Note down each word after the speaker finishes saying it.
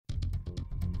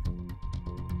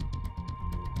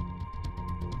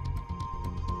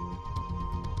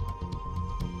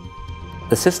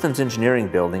The Systems Engineering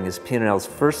Building is PNNL's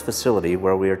first facility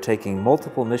where we are taking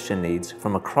multiple mission needs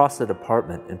from across the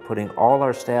department and putting all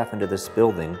our staff into this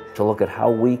building to look at how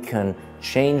we can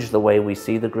change the way we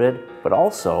see the grid, but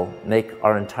also make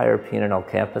our entire PNNL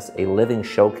campus a living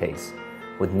showcase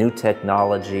with new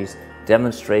technologies,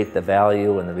 demonstrate the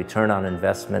value and the return on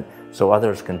investment so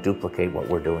others can duplicate what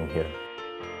we're doing here.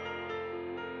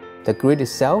 The grid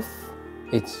itself,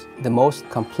 it's the most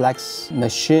complex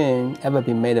machine ever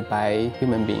been made by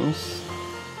human beings.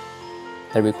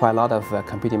 They require a lot of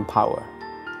computing power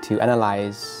to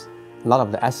analyze a lot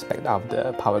of the aspects of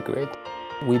the power grid.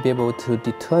 We'll be able to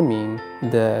determine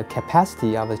the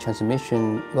capacity of the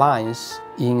transmission lines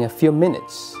in a few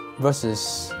minutes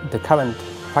versus the current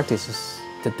practices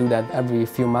to do that every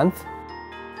few months.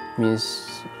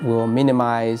 Means we'll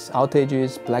minimize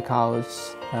outages,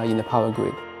 blackouts in the power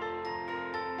grid.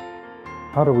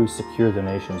 How do we secure the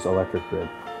nation's electric grid?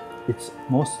 It's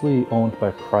mostly owned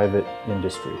by private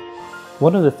industry.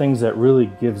 One of the things that really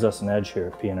gives us an edge here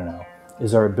at PNNL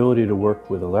is our ability to work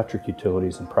with electric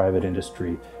utilities and private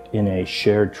industry in a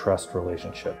shared trust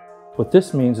relationship. What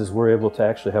this means is we're able to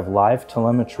actually have live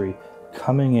telemetry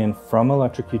coming in from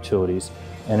electric utilities,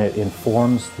 and it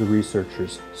informs the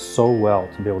researchers so well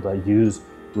to be able to use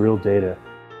real data.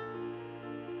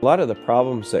 A lot of the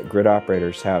problems that grid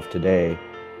operators have today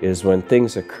is when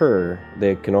things occur,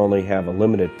 they can only have a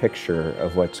limited picture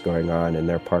of what's going on in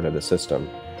their part of the system.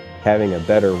 Having a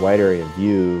better wide area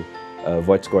view of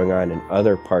what's going on in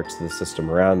other parts of the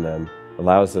system around them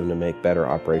allows them to make better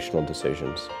operational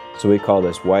decisions. So we call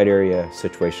this wide area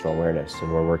situational awareness,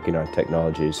 and we're working on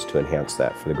technologies to enhance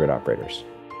that for the grid operators.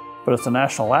 But as the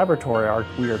National Laboratory,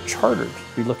 we are chartered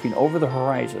to be looking over the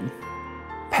horizon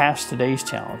past today's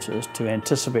challenges to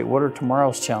anticipate what are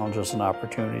tomorrow's challenges and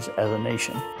opportunities as a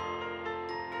nation.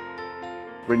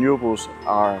 Renewables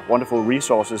are wonderful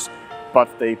resources, but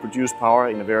they produce power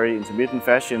in a very intermittent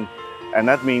fashion, and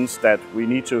that means that we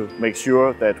need to make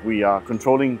sure that we are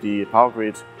controlling the power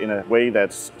grid in a way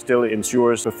that still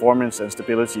ensures performance and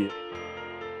stability.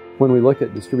 When we look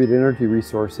at distributed energy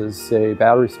resources, say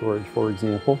battery storage for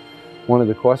example, one of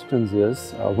the questions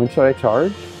is, when should I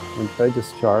charge? When should I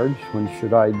discharge? When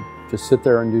should I just sit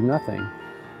there and do nothing?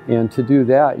 And to do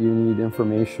that, you need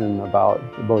information about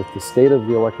both the state of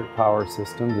the electric power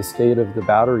system, the state of the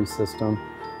battery system,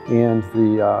 and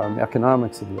the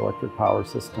economics of the electric power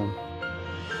system.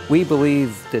 We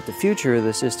believe that the future of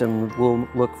the system will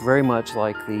look very much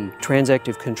like the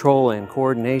transactive control and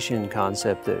coordination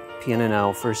concept that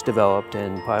PNNL first developed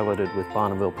and piloted with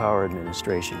Bonneville Power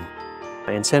Administration.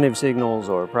 Incentive signals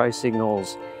or price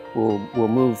signals will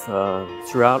move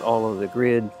throughout all of the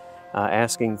grid,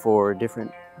 asking for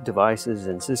different devices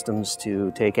and systems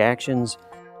to take actions.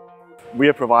 We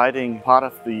are providing part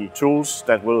of the tools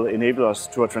that will enable us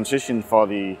to a transition for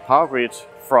the power grid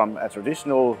from a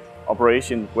traditional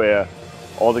operation where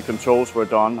all the controls were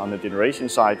done on the generation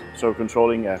side, so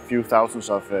controlling a few thousands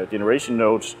of generation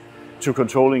nodes, to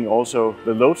controlling also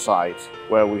the load side,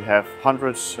 where we have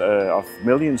hundreds of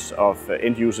millions of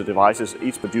end-user devices,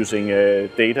 each producing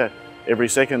data every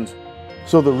second.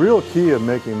 So the real key of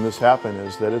making this happen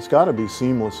is that it's got to be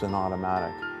seamless and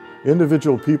automatic.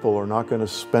 Individual people are not going to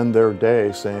spend their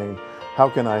day saying, how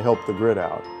can I help the grid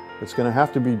out? It's going to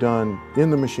have to be done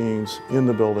in the machines, in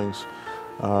the buildings.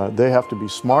 They have to be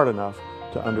smart enough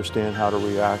to understand how to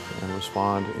react and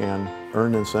respond and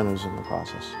earn incentives in the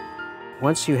process.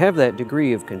 Once you have that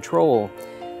degree of control,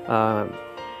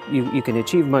 you can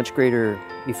achieve much greater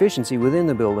efficiency within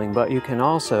the building, but you can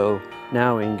also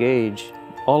now engage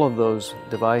all of those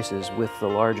devices with the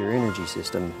larger energy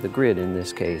system, the grid in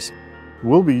this case.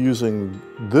 We'll be using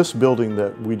this building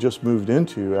that we just moved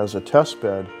into as a test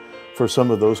bed for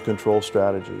some of those control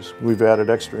strategies. We've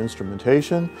added extra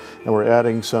instrumentation, and we're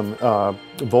adding some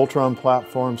Voltron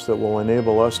platforms that will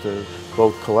enable us to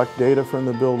both collect data from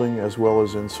the building as well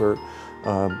as insert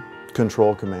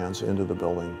control commands into the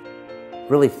building.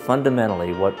 Really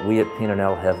fundamentally what we at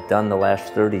PNNL have done the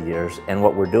last 30 years and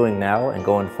what we're doing now and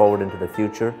going forward into the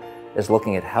future is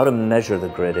looking at how to measure the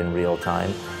grid in real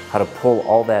time, how to pull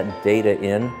all that data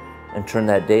in and turn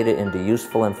that data into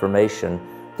useful information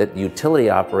that utility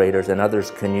operators and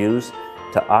others can use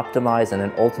to optimize and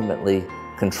then ultimately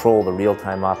control the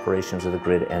real-time operations of the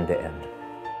grid end to end.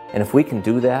 And if we can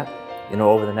do that,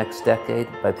 over the next decade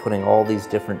by putting all these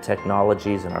different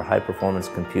technologies in our high-performance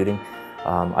computing,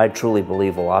 I truly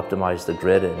believe we'll optimize the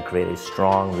grid and create a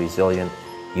strong, resilient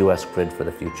U.S. grid for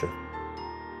the future.